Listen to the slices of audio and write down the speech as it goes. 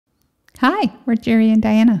Hi, we're Jerry and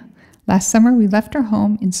Diana. Last summer, we left our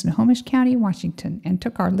home in Snohomish County, Washington, and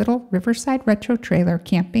took our little Riverside Retro trailer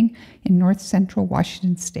camping in north central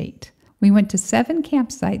Washington state. We went to 7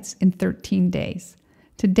 campsites in 13 days.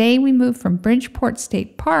 Today, we moved from Bridgeport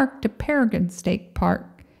State Park to Pearrygin State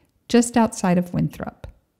Park, just outside of Winthrop.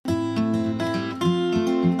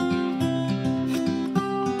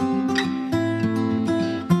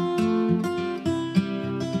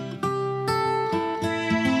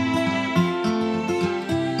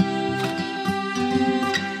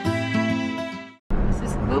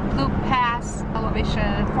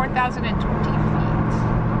 Elevation 4,020 feet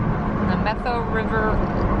in the Metho River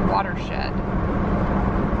watershed.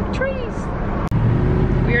 Trees!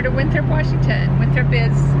 We are to Winthrop, Washington. Winthrop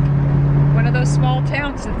is one of those small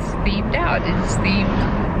towns that's themed out. It's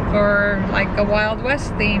themed for like a Wild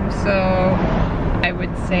West theme, so I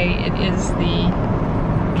would say it is the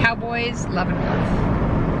Cowboys Leavenworth.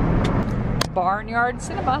 Barnyard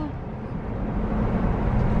Cinema.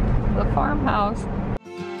 The farmhouse.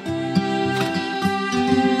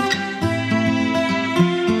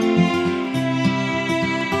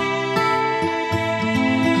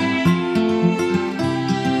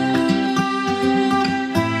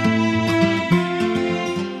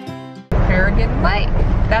 Pearrygin Lake,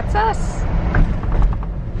 that's us.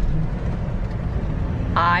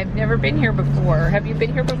 I've never been here before. Have you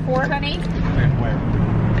been here before, honey? Where?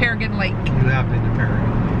 Pearrygin Lake. You have been to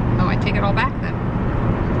Pearrygin. Oh, I take it all back then.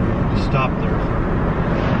 Stopped there for,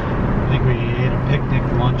 I think we ate a picnic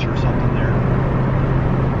lunch or something there.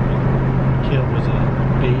 Kid was a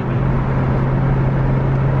baby.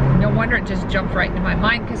 No wonder it just jumped right into my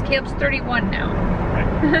mind because Caleb's 31 now. Right,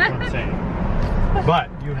 that's what I'm saying. But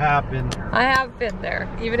you have been there. I have been there,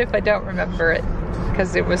 even if I don't remember it,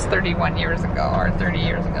 because it was 31 years ago, or 30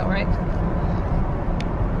 years ago, right?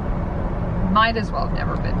 Might as well have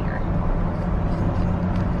never been here.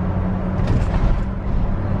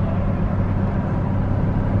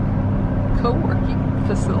 Co-working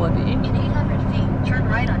facility. In 800 feet, turn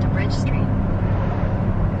right onto Bridge Street.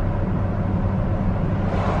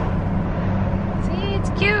 See, it's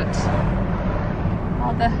cute.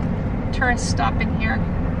 All the tourists stopping here.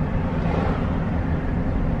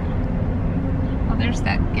 Oh, there's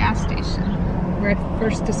that gas station where I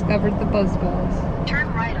first discovered the BuzzBells.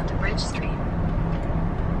 Turn right onto Bridge Street.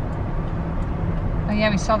 Oh yeah,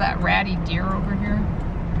 we saw that ratty deer over here.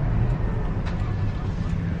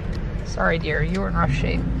 Sorry dear, you were in rough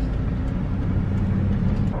shape.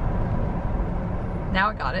 Now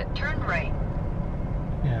I got it. Turn right.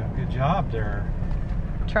 Yeah, good job there.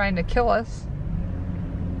 Trying to kill us.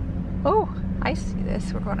 Oh, I see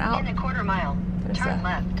this. We're going out. In a quarter mile, turn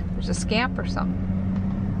left. There's a scamp or something.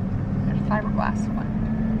 There's a fiberglass one.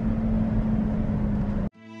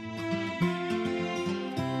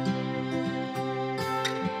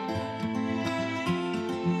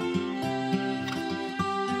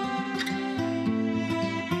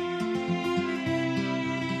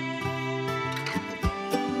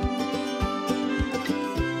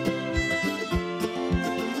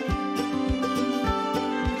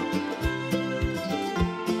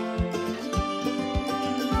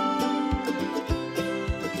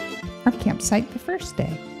 Our campsite the first day.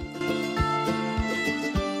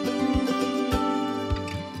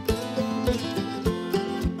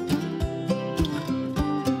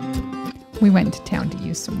 We went to town to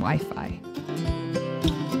use some Wi-Fi.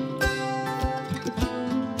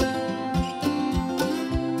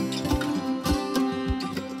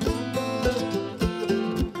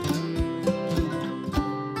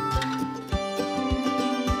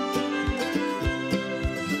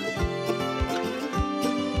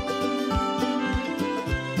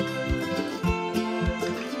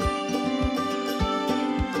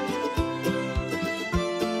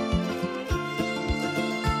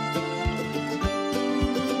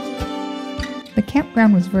 The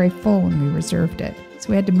campground was very full when we reserved it, so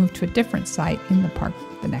we had to move to a different site in the park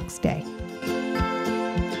the next day.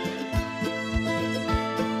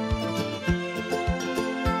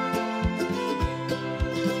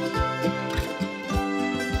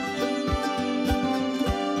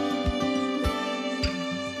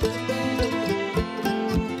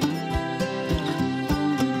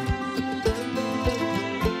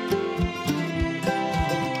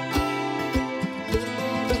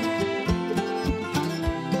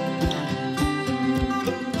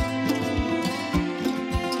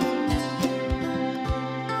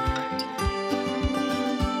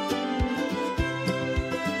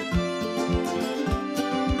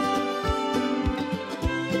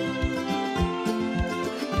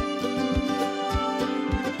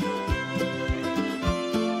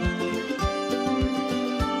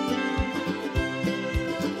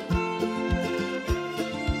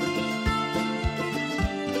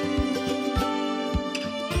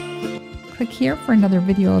 Click here for another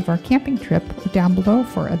video of our camping trip, or down below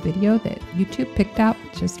for a video that YouTube picked out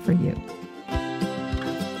just for you.